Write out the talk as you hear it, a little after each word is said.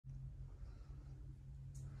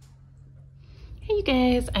you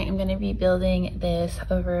guys, I am gonna be building this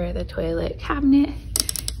over the toilet cabinet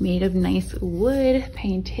made of nice wood,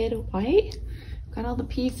 painted white. Got all the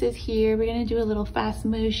pieces here. We're gonna do a little fast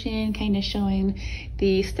motion, kind of showing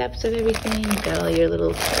the steps of everything. You've got all your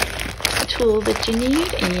little tools that you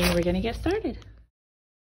need, and we're gonna get started.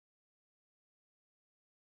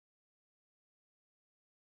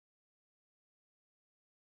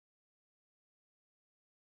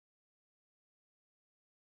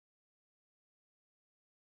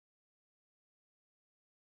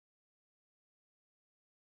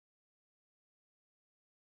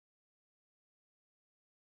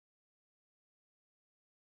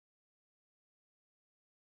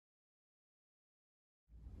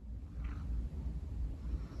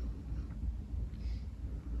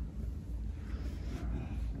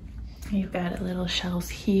 You've got little shelves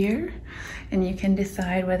here, and you can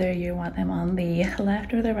decide whether you want them on the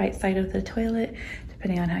left or the right side of the toilet,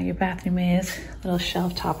 depending on how your bathroom is. Little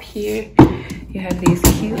shelf top here. You have these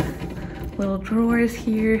cute little drawers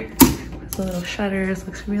here with the little shutters,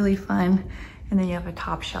 looks really fun. And then you have a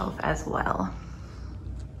top shelf as well.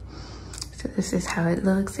 So this is how it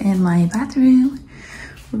looks in my bathroom.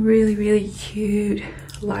 Really, really cute.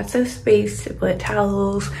 Lots of space to put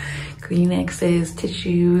towels, Kleenexes,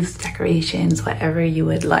 tissues, decorations, whatever you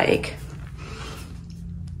would like.